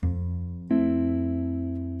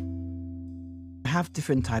have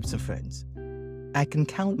different types of friends. I can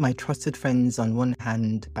count my trusted friends on one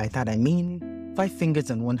hand. By that I mean 5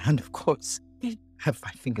 fingers on one hand, of course. I have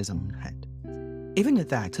 5 fingers on one hand. Even at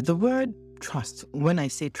that, the word trust, when I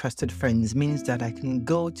say trusted friends, means that I can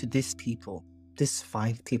go to these people, these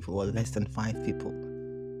 5 people or less than 5 people,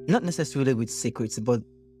 not necessarily with secrets, but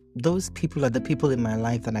those people are the people in my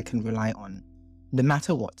life that I can rely on, no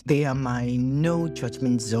matter what. They are my no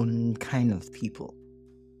judgment zone kind of people.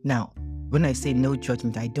 Now, when I say no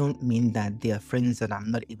judgment, I don't mean that they are friends that I'm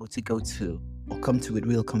not able to go to or come to with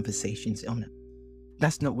real conversations. Oh no,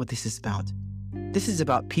 that's not what this is about. This is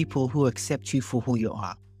about people who accept you for who you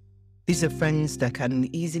are. These are friends that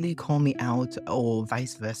can easily call me out or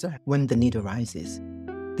vice versa when the need arises.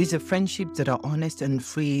 These are friendships that are honest and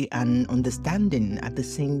free and understanding at the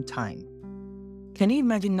same time. Can you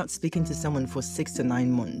imagine not speaking to someone for 6 to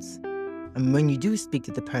 9 months? And when you do speak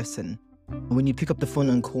to the person, when you pick up the phone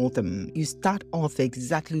and call them, you start off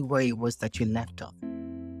exactly where it was that you left off.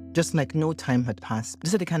 Just like no time had passed.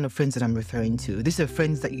 These are the kind of friends that I'm referring to. These are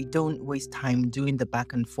friends that you don't waste time doing the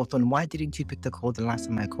back and forth on why didn't you pick the call the last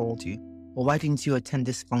time I called you? Or why didn't you attend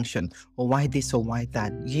this function? Or why this or why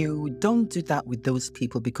that? You don't do that with those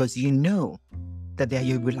people because you know that they are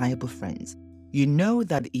your reliable friends. You know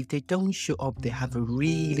that if they don't show up, they have a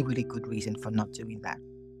really, really good reason for not doing that.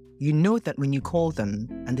 You know that when you call them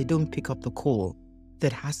and they don't pick up the call,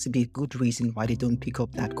 there has to be a good reason why they don't pick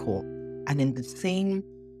up that call. And in the same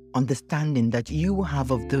understanding that you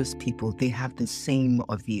have of those people, they have the same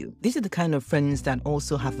of you. These are the kind of friends that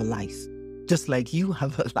also have a life, just like you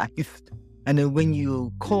have a life. And then when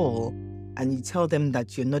you call and you tell them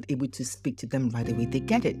that you're not able to speak to them right away, they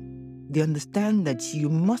get it. They understand that you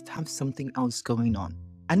must have something else going on.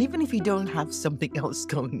 And even if you don't have something else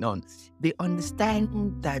going on, they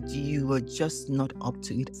understand that you are just not up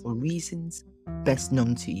to it for reasons best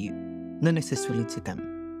known to you, not necessarily to them.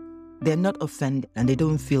 They're not offended and they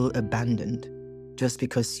don't feel abandoned just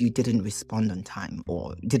because you didn't respond on time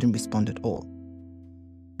or didn't respond at all.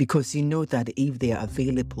 Because you know that if they are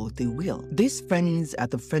available, they will. These friends are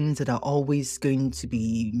the friends that are always going to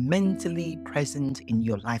be mentally present in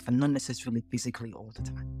your life and not necessarily physically all the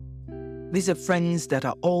time. These are friends that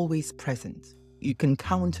are always present. You can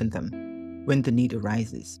count on them when the need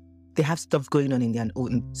arises. They have stuff going on in their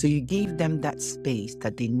own, so you give them that space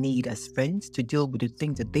that they need as friends to deal with the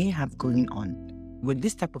things that they have going on. When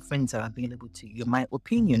this type of friends are available to you, my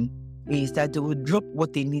opinion is that they will drop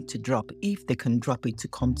what they need to drop if they can drop it to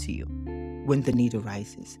come to you when the need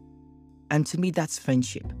arises. And to me, that's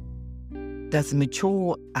friendship. That's a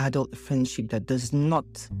mature adult friendship that does not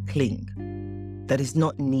cling, that is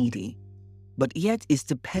not needy, but yet is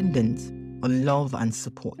dependent on love and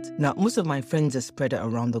support. Now, most of my friends are spread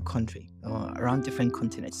around the country, or around different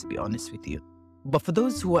continents, to be honest with you. But for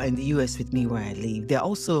those who are in the US with me where I live, they're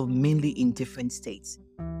also mainly in different states.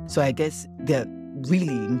 So I guess they're really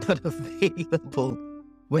not available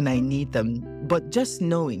when I need them. But just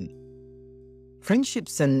knowing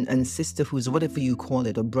friendships and sisterhoods, whatever you call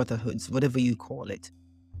it, or brotherhoods, whatever you call it,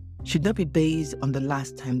 should not be based on the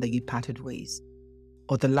last time that you parted ways,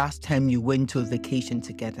 or the last time you went to a vacation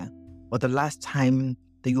together, or the last time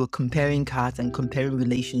that you were comparing cards and comparing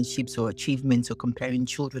relationships or achievements or comparing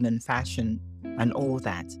children and fashion and all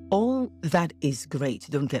that. All that is great,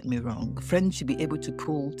 don't get me wrong. Friends should be able to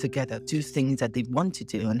pull together, do things that they want to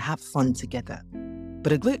do and have fun together.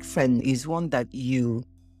 But a great friend is one that you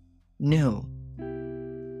know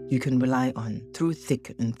you can rely on through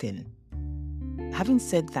thick and thin. Having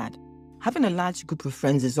said that, having a large group of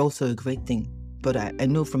friends is also a great thing. But I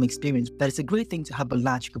know from experience that it's a great thing to have a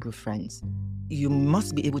large group of friends. You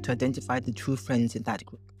must be able to identify the true friends in that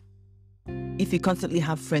group. If you constantly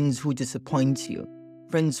have friends who disappoint you,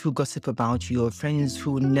 friends who gossip about you, or friends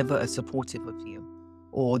who never are supportive of you,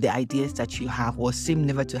 or the ideas that you have, or seem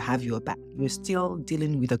never to have your back, you're still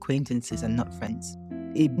dealing with acquaintances and not friends.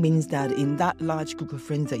 It means that in that large group of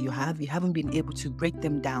friends that you haven't been able to break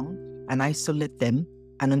them down and isolate them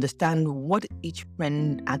and understand what each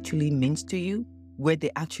friend actually means to you, where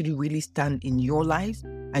they actually really stand in your life,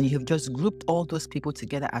 and you have just grouped all those people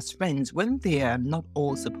together as friends when they are not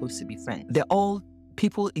all supposed to be friends. They're all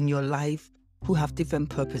people in your life who have different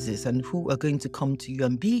purposes and who are going to come to you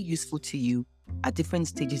and be useful to you at different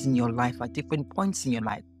stages in your life, at different points in your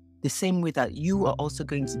life. The same way that you are also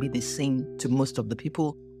going to be the same to most of the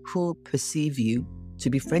people who perceive you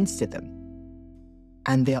to be friends to them.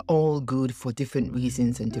 And they're all good for different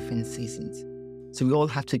reasons and different seasons. So we all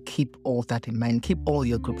have to keep all that in mind. Keep all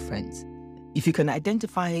your group friends. If you can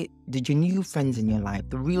identify the genuine friends in your life,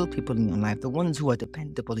 the real people in your life, the ones who are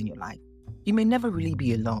dependable in your life, you may never really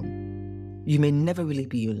be alone. You may never really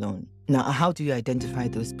be alone. Now, how do you identify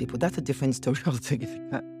those people? That's a different story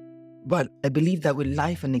altogether. But I believe that with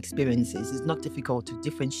life and experiences, it's not difficult to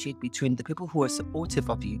differentiate between the people who are supportive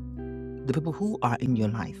of you, the people who are in your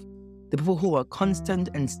life, the people who are constant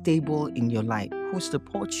and stable in your life, who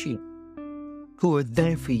support you, who are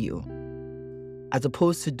there for you, as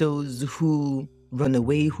opposed to those who run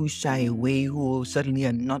away, who shy away, who suddenly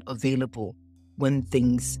are not available when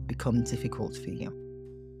things become difficult for you.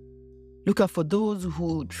 Look out for those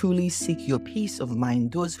who truly seek your peace of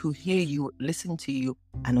mind, those who hear you, listen to you,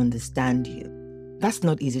 and understand you. That's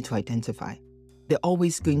not easy to identify. They're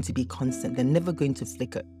always going to be constant. They're never going to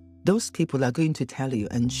flicker. Those people are going to tell you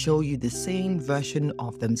and show you the same version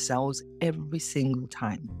of themselves every single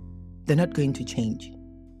time. They're not going to change.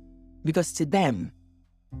 Because to them,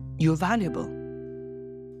 you're valuable.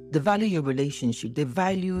 They value your relationship. They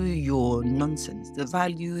value your nonsense. They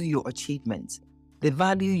value your achievements. They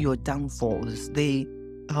value your downfalls. They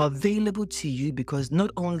are available to you because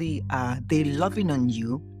not only are they loving on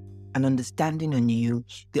you and understanding on you,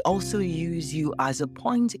 they also use you as a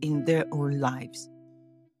point in their own lives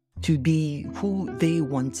to be who they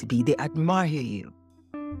want to be. They admire you.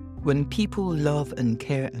 When people love and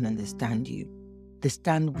care and understand you, they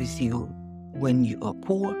stand with you when you are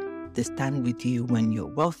poor. They stand with you when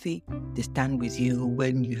you're wealthy. They stand with you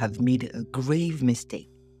when you have made a grave mistake.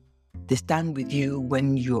 They stand with you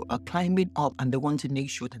when you are climbing up and they want to make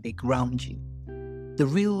sure that they ground you. The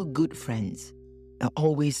real good friends are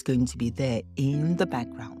always going to be there in the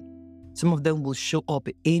background. Some of them will show up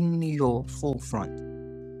in your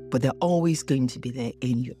forefront, but they're always going to be there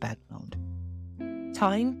in your background.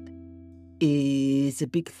 Time is a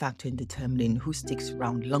big factor in determining who sticks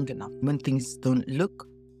around long enough when things don't look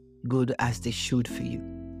good as they should for you.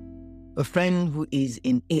 A friend who is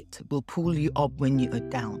in it will pull you up when you are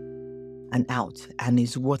down and out and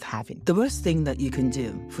is worth having. The worst thing that you can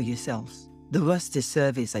do for yourself, the worst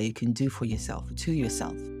disservice that you can do for yourself, to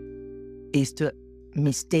yourself, is to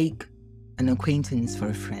mistake an acquaintance for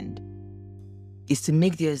a friend. Is to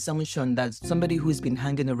make the assumption that somebody who's been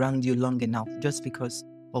hanging around you long enough just because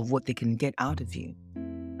of what they can get out of you.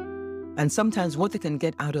 And sometimes what they can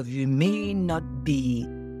get out of you may not be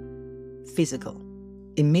physical.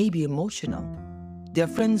 It may be emotional. There are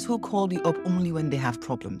friends who call you up only when they have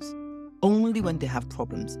problems. Only when they have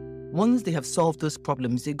problems. Once they have solved those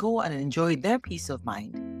problems, they go and enjoy their peace of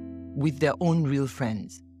mind with their own real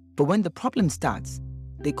friends. But when the problem starts,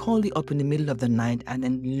 they call you up in the middle of the night and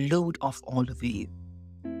then load off all over you.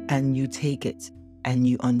 And you take it and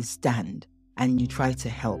you understand and you try to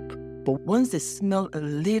help. But once they smell a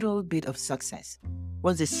little bit of success,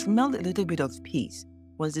 once they smell a little bit of peace,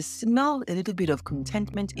 once they smell a little bit of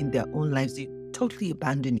contentment in their own lives, they totally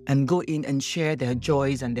abandon and go in and share their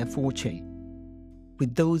joys and their fortune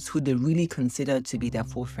with those who they really consider to be their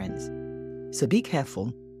full friends. So be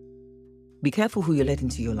careful. Be careful who you let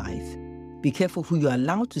into your life. Be careful who you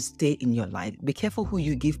allow to stay in your life. Be careful who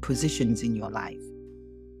you give positions in your life.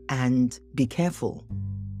 And be careful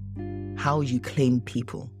how you claim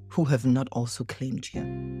people who have not also claimed you.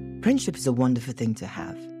 Friendship is a wonderful thing to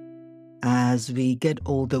have. As we get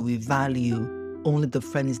older, we value only the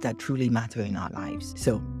friends that truly matter in our lives.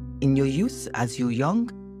 So, in your youth, as you're young,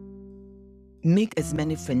 make as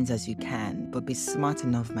many friends as you can, but be smart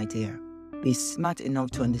enough, my dear. Be smart enough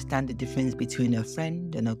to understand the difference between a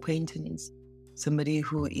friend and an acquaintance. Somebody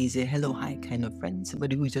who is a hello, hi kind of friend,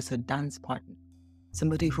 somebody who is just a dance partner,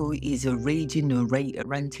 somebody who is a raging or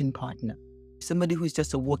ranting partner, somebody who's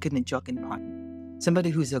just a walking and jogging partner, somebody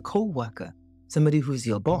who's a co-worker, somebody who's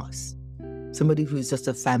your boss, somebody who's just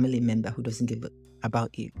a family member who doesn't give a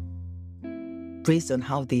about you, based on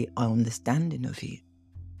how they are understanding of you,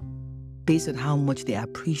 based on how much they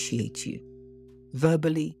appreciate you,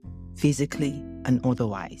 verbally, physically, and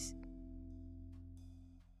otherwise.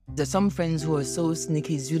 There's some friends who are so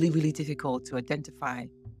sneaky, it's really, really difficult to identify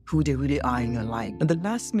who they really are in your life. And the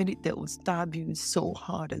last minute, they will stab you so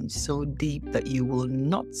hard and so deep that you will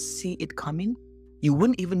not see it coming. You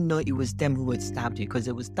wouldn't even know it was them who had stabbed you, because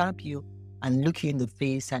they will stab you and look you in the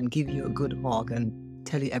face and give you a good hug and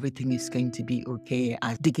tell you everything is going to be okay,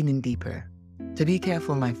 as digging in deeper. So be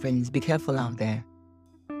careful, my friends. Be careful out there.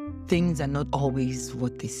 Things are not always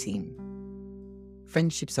what they seem.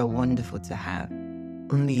 Friendships are wonderful to have,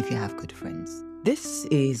 only if you have good friends. This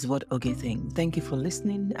is What Okay Thing. Thank you for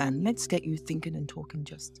listening, and let's get you thinking and talking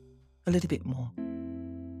just a little bit more.